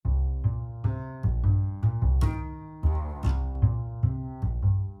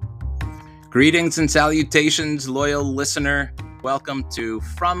Greetings and salutations, loyal listener. Welcome to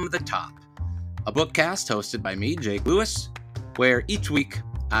From the Top, a bookcast hosted by me, Jake Lewis, where each week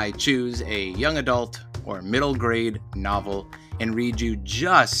I choose a young adult or middle grade novel and read you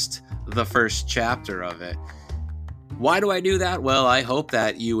just the first chapter of it. Why do I do that? Well, I hope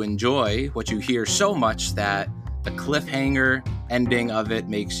that you enjoy what you hear so much that the cliffhanger ending of it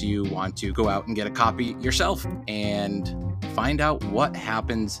makes you want to go out and get a copy yourself and find out what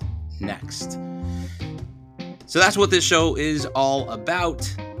happens next. So that's what this show is all about.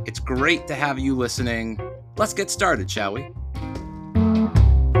 It's great to have you listening. Let's get started, shall we?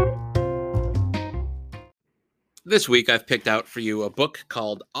 This week I've picked out for you a book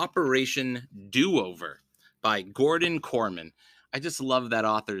called Operation Do-Over by Gordon Korman. I just love that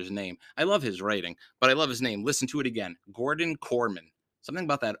author's name. I love his writing, but I love his name. Listen to it again. Gordon Korman. Something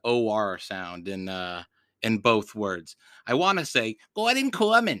about that O-R sound in both words. I want to say Gordon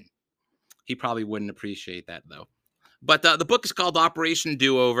Korman. He probably wouldn't appreciate that, though. But the book is called Operation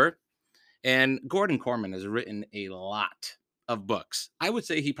Do-Over, and Gordon Korman has written a lot of books. I would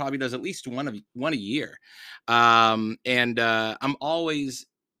say he probably does at least one a year. I'm always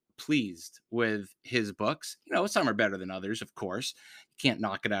pleased with his books. You know, some are better than others, of course. You can't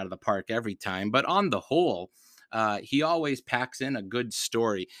knock it out of the park every time. But on the whole, he always packs in a good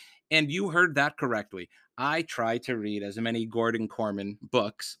story. And you heard that correctly. I try to read as many Gordon Korman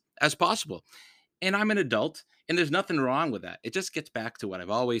books as possible. And I'm an adult, and there's nothing wrong with that. It just gets back to what I've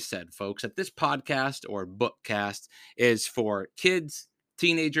always said, folks, that this podcast or bookcast is for kids,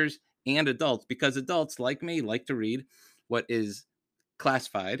 teenagers, and adults, because adults like me like to read what is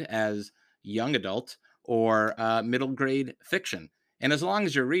classified as young adult or middle grade fiction. And as long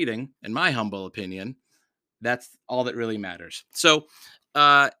as you're reading, in my humble opinion, that's all that really matters. So,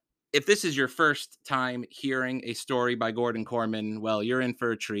 if this is your first time hearing a story by Gordon Korman, well, you're in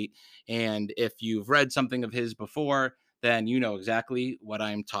for a treat. And if you've read something of his before, then you know exactly what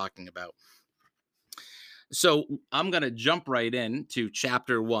I'm talking about. So I'm going to jump right in to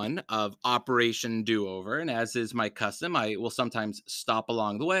chapter 1 of Operation Do-Over. And as is my custom, I will sometimes stop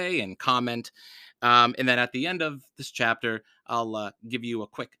along the way and comment. And then at the end of this chapter, I'll give you a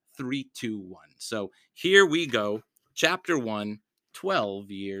quick 3, 2, 1. So here we go. Chapter 1, 12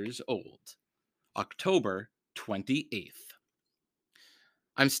 years old, October 28th.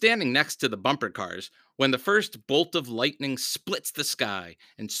 I'm standing next to the bumper cars when the first bolt of lightning splits the sky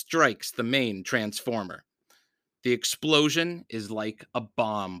and strikes the main transformer. The explosion is like a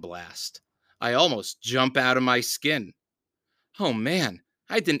bomb blast. I almost jump out of my skin. Oh man,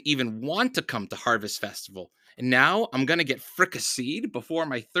 I didn't even want to come to Harvest Festival, and now I'm gonna get fricasseed before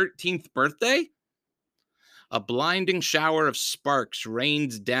my 13th birthday? A blinding shower of sparks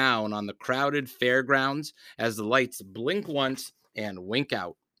rains down on the crowded fairgrounds as the lights blink once and wink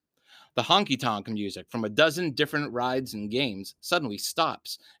out. The honky-tonk music from a dozen different rides and games suddenly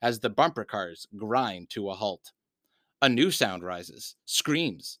stops as the bumper cars grind to a halt. A new sound rises: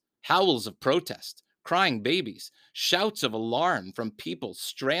 screams, howls of protest, crying babies, shouts of alarm from people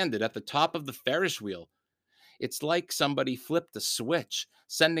stranded at the top of the Ferris wheel. It's like somebody flipped a switch,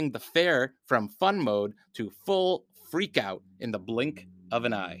 sending the fair from fun mode to full freak out in the blink of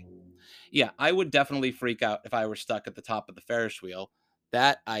an eye. Yeah, I would definitely freak out if I were stuck at the top of the Ferris wheel.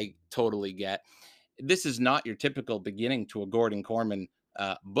 That I totally get. This is not your typical beginning to a Gordon Korman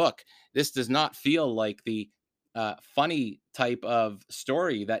book. This does not feel like the funny type of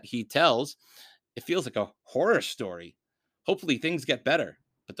story that he tells. It feels like a horror story. Hopefully things get better,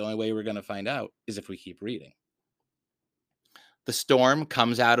 but the only way we're going to find out is if we keep reading. The storm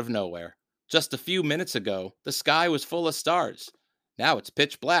comes out of nowhere. Just a few minutes ago, the sky was full of stars. Now it's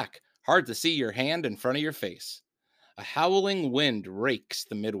pitch black, hard to see your hand in front of your face. A howling wind rakes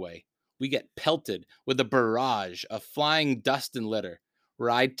the midway. We get pelted with a barrage of flying dust and litter.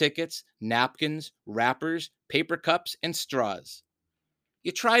 Ride tickets, napkins, wrappers, paper cups, and straws.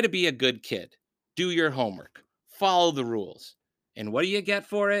 You try to be a good kid. Do your homework. Follow the rules. And what do you get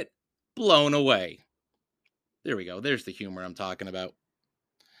for it? Blown away. There we go. There's the humor I'm talking about.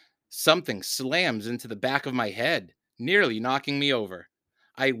 Something slams into the back of my head, nearly knocking me over.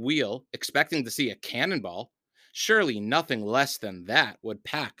 I wheel, expecting to see a cannonball. Surely nothing less than that would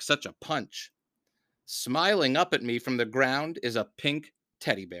pack such a punch. Smiling up at me from the ground is a pink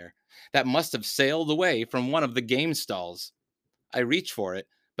teddy bear that must have sailed away from one of the game stalls. I reach for it,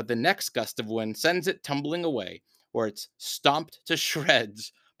 but the next gust of wind sends it tumbling away, where it's stomped to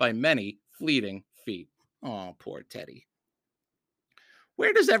shreds by many fleeting feet. Oh, poor Teddy.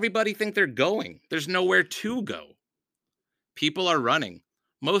 Where does everybody think they're going? There's nowhere to go. People are running,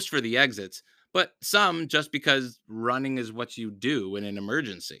 most for the exits, but some just because running is what you do in an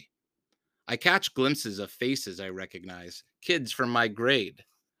emergency. I catch glimpses of faces I recognize, kids from my grade.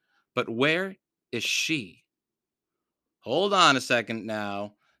 But where is she? Hold on a second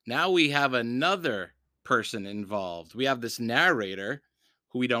now. Now we have another person involved. We have this narrator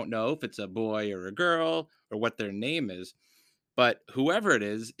who we don't know if it's a boy or a girl or what their name is, but whoever it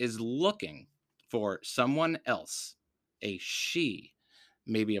is looking for someone else, a she,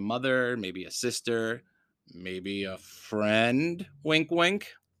 maybe a mother, maybe a sister, maybe a friend. Wink, wink.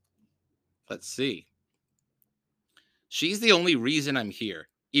 Let's see. She's the only reason I'm here,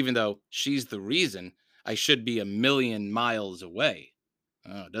 even though she's the reason I should be a million miles away.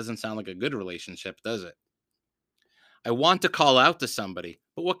 Oh, it doesn't sound like a good relationship, does it? I want to call out to somebody,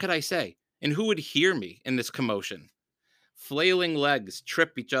 but what could I say? And who would hear me in this commotion? Flailing legs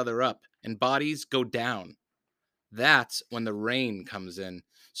trip each other up, and bodies go down. That's when the rain comes in,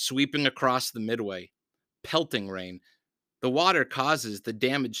 sweeping across the midway. Pelting rain. The water causes the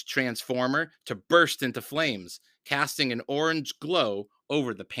damaged transformer to burst into flames, casting an orange glow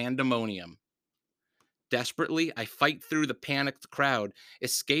over the pandemonium. Desperately, I fight through the panicked crowd,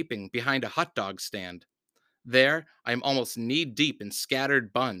 escaping behind a hot dog stand. There, I am almost knee deep in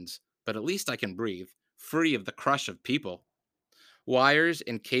scattered buns, but at least I can breathe, free of the crush of people. Wires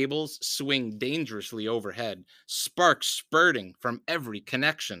and cables swing dangerously overhead, sparks spurting from every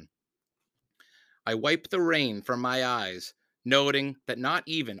connection. I wipe the rain from my eyes, noting that not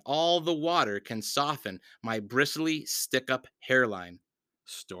even all the water can soften my bristly stick up hairline.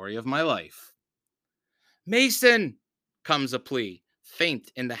 Story of my life. Mason! Comes a plea,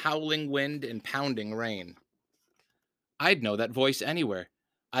 faint in the howling wind and pounding rain. I'd know that voice anywhere.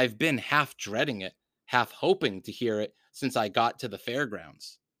 I've been half dreading it, half hoping to hear it since I got to the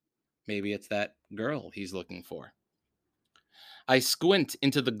fairgrounds. Maybe it's that girl he's looking for. I squint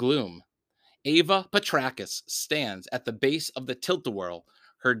into the gloom. Ava Petrakis stands at the base of the tilt-a-whirl,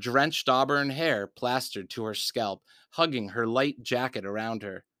 her drenched auburn hair plastered to her scalp, hugging her light jacket around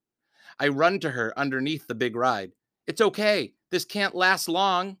her. I run to her underneath the big ride. It's okay. This can't last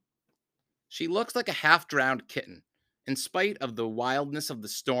long. She looks like a half-drowned kitten. In spite of the wildness of the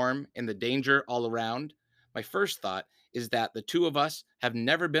storm and the danger all around, my first thought is that the two of us have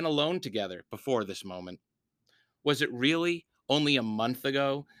never been alone together before this moment. Was it really only a month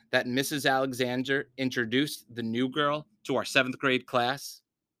ago that Mrs. Alexander introduced the new girl to our seventh grade class?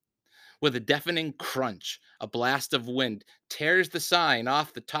 With a deafening crunch, a blast of wind tears the sign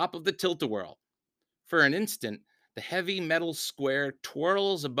off the top of the tilt-a-whirl. For an instant, the heavy metal square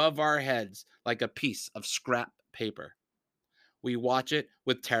twirls above our heads like a piece of scrap paper. We watch it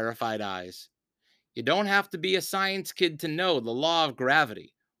with terrified eyes. You don't have to be a science kid to know the law of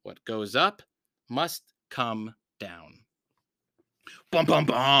gravity. What goes up must come down. Bum bum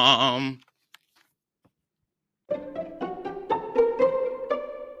bum.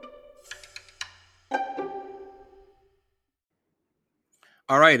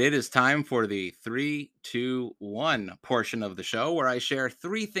 All right, it is time for the 3, 2, 1 portion of the show where I share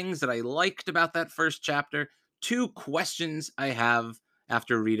 3 things that I liked about that first chapter, 2 questions I have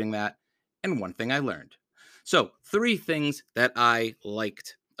after reading that, and 1 thing I learned. So, 3 things that I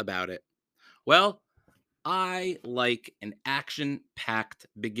liked about it. Well, I like an action packed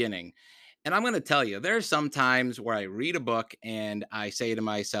beginning. And I'm going to tell you, there are some times where I read a book and I say to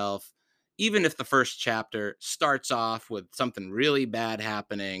myself, even if the first chapter starts off with something really bad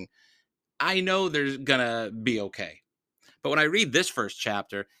happening, I know there's going to be okay. But when I read this first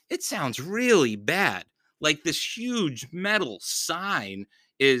chapter, it sounds really bad. Like this huge metal sign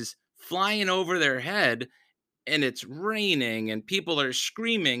is flying over their head and it's raining and people are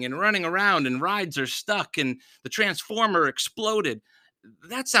screaming and running around and rides are stuck and the transformer exploded.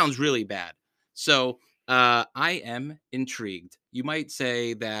 That sounds really bad. So I am intrigued. You might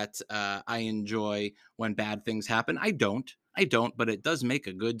say that I enjoy when bad things happen. I don't, but it does make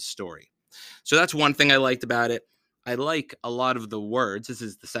a good story. So that's 1 thing I liked about it. I like a lot of the words. This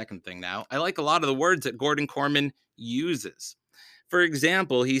is the second thing now. I like a lot of the words that Gordon Korman uses. For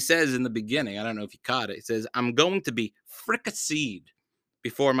example, he says in the beginning, I don't know if you caught it, he says, I'm going to be fricasseed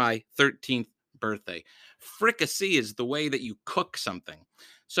before my 13th birthday. Fricassee is the way that you cook something.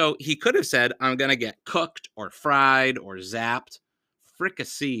 So he could have said, I'm going to get cooked or fried or zapped.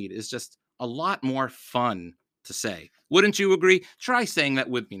 Fricasseed is just a lot more fun to say. Wouldn't you agree? Try saying that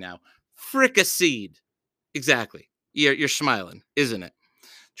with me now. Fricasseed. Exactly. You're smiling, isn't it?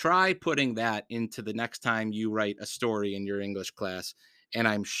 Try putting that into the next time you write a story in your English class, and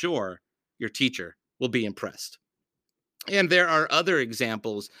I'm sure your teacher will be impressed. And there are other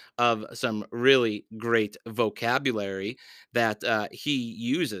examples of some really great vocabulary that he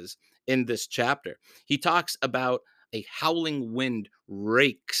uses in this chapter. He talks about a howling wind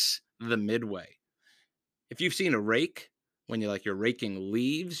rakes the midway. If you've seen a rake, when you're raking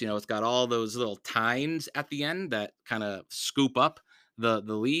leaves, it's got all those little tines at the end that kind of scoop up the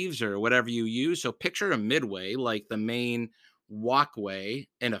leaves or whatever you use. So picture a midway like the main walkway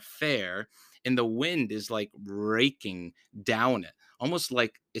in a fair, and the wind is like raking down it, almost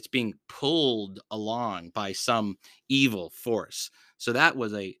like it's being pulled along by some evil force. So that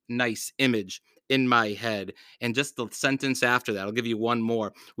was a nice image in my head. And just the sentence after that, I'll give you one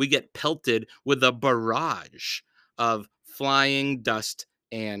more. We get pelted with a barrage of flying dust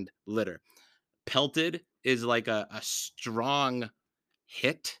and litter. Pelted is like a strong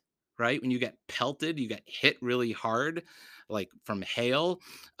hit, right? When you get pelted, you get hit really hard, like from hail.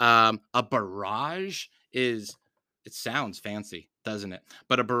 A barrage is, it sounds fancy, doesn't it?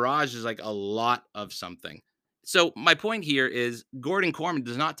 But a barrage is like a lot of something. So my point here is Gordon Corman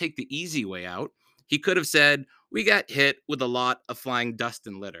does not take the easy way out. He could have said, we got hit with a lot of flying dust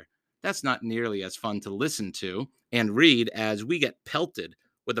and litter. That's not nearly as fun to listen to and read as we get pelted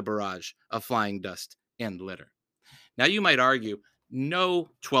with a barrage of flying dust and litter. Now, you might argue, no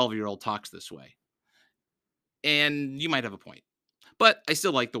 12-year-old talks this way. And you might have a point, but I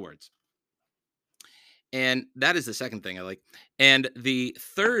still like the words. And that is the second thing I like. And the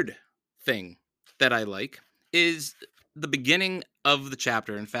third thing that I like is the beginning of the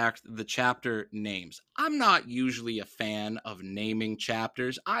chapter. In fact, the chapter names. I'm not usually a fan of naming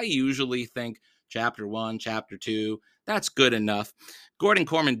chapters. I usually think chapter one, chapter two, that's good enough. Gordon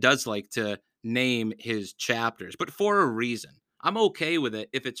Corman does like to name his chapters, but for a reason. I'm okay with it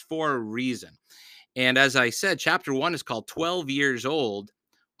if it's for a reason. And as I said, chapter one is called 12 Years Old,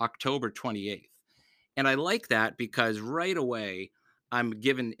 October 28th. And I like that because right away I'm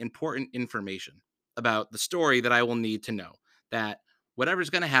given important information about the story that I will need to know. That whatever's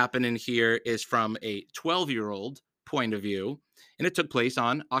going to happen in here is from a 12-year-old point of view, and it took place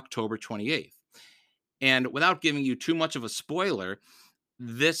on October 28th. And without giving you too much of a spoiler,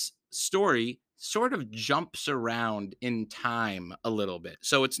 this story sort of jumps around in time a little bit.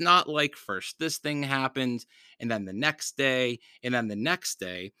 So it's not like first this thing happened, and then the next day, and then the next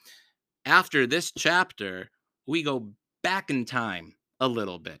day. After this chapter, we go back in time a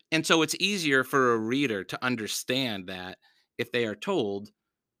little bit. And so it's easier for a reader to understand that if they are told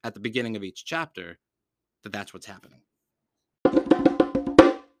at the beginning of each chapter that that's what's happening.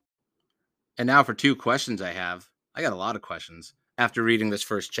 And now for two questions I have. I got a lot of questions after reading this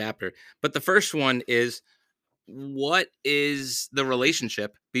first chapter. But the first one is, what is the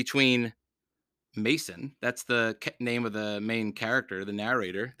relationship between Mason? That's the name of the main character, the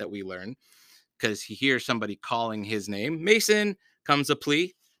narrator that we learn, because he hears somebody calling his name. Mason, comes a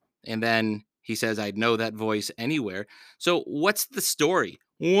plea, and then he says, I'd know that voice anywhere. So what's the story?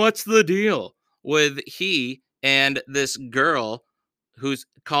 What's the deal with he and this girl who's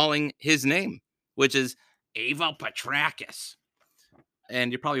calling his name, which is Ava Petrakis?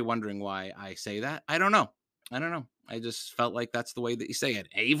 And you're probably wondering why I say that. I don't know. I just felt like that's the way that you say it.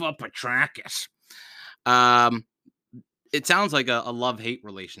 Ava Petrakis. Um, it sounds like a love-hate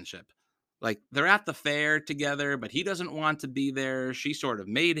relationship. Like they're at the fair together, but he doesn't want to be there. She sort of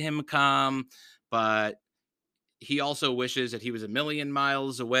made him come, but he also wishes that he was a million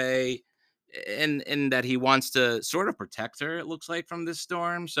miles away, and that he wants to sort of protect her, it looks like, from this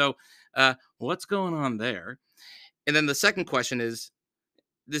storm. So what's going on there? And then the second question is,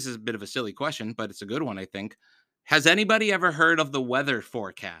 this is a bit of a silly question, but it's a good one, I think. Has anybody ever heard of the weather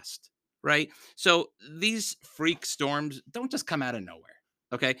forecast? Right? So these freak storms don't just come out of nowhere.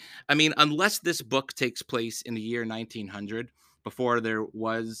 Okay. I mean, unless this book takes place in the year 1900, before there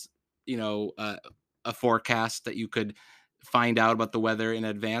was, you know, uh, a forecast that you could find out about the weather in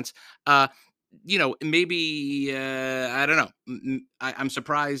advance. Maybe I don't know. I'm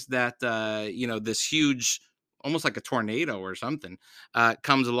surprised that this huge, almost like a tornado or something,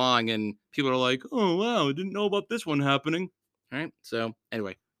 comes along and people are like, "Oh wow, I didn't know about this one happening." All right. So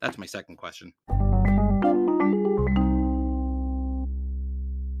anyway, that's my second question.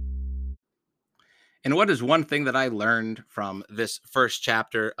 And what is one thing that I learned from this first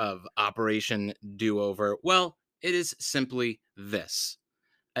chapter of Operation Do Over? Well, it is simply this: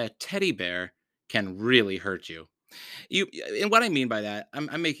 a teddy bear can really hurt you. And what I mean by that,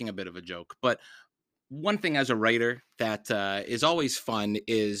 I'm making a bit of a joke, but one thing as a writer that is always fun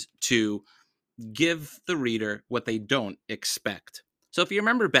is to give the reader what they don't expect. So if you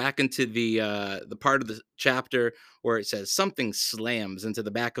remember back into the part of the chapter where it says something slams into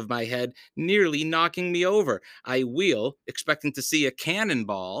the back of my head, nearly knocking me over. I wheel, expecting to see a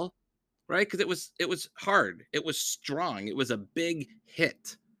cannonball, right? Because it was hard, it was strong, it was a big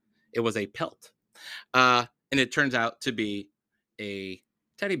hit, it was a pelt, and it turns out to be a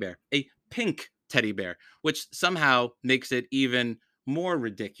teddy bear, a pink teddy bear, which somehow makes it even more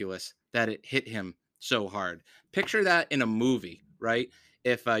ridiculous that it hit him so hard. Picture that in a movie, right?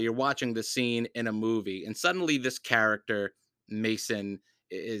 If you're watching the scene in a movie and suddenly this character, Mason,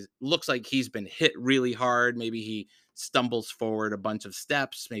 is looks like he's been hit really hard. Maybe he stumbles forward a bunch of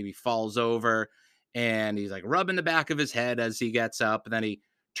steps, maybe falls over, and he's like rubbing the back of his head as he gets up. And then he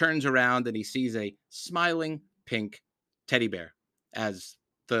turns around and he sees a smiling pink teddy bear as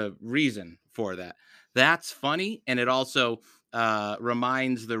the reason for that. That's funny. And it also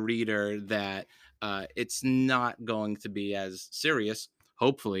reminds the reader that it's not going to be as serious,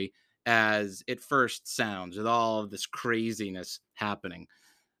 hopefully, as it first sounds with all of this craziness happening.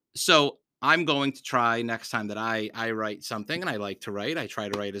 So I'm going to try next time that I write something, and I like to write. I try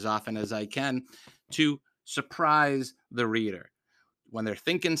to write as often as I can to surprise the reader when they're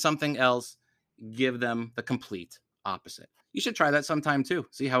thinking something else. Give them the complete opposite. You should try that sometime too.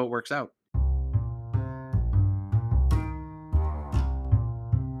 See how it works out.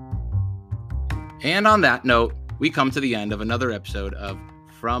 And on that note, we come to the end of another episode of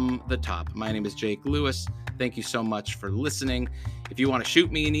From the Top. My name is Jake Lewis. Thank you so much for listening. If you want to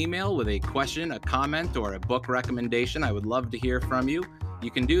shoot me an email with a question, a comment, or a book recommendation, I would love to hear from you.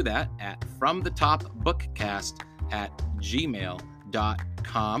 You can do that at fromthetopbookcast@gmail.com.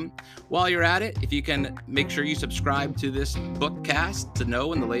 While you're at it, if you can make sure you subscribe to this bookcast to know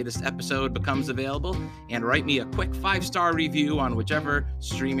when the latest episode becomes available, and write me a quick 5-star review on whichever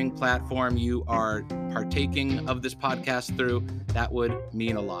streaming platform you are partaking of this podcast through, that would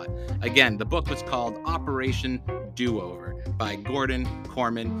mean a lot. Again, the book was called Operation Do-Over by Gordon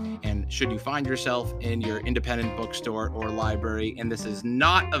Korman. And should you find yourself in your independent bookstore or library and this is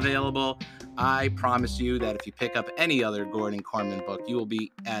not available, I promise you that if you pick up any other Gordon Korman book, you will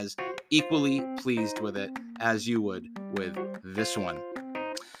be as equally pleased with it as you would with this one.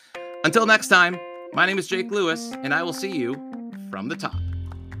 Until next time, my name is Jake Lewis, and I will see you from the top.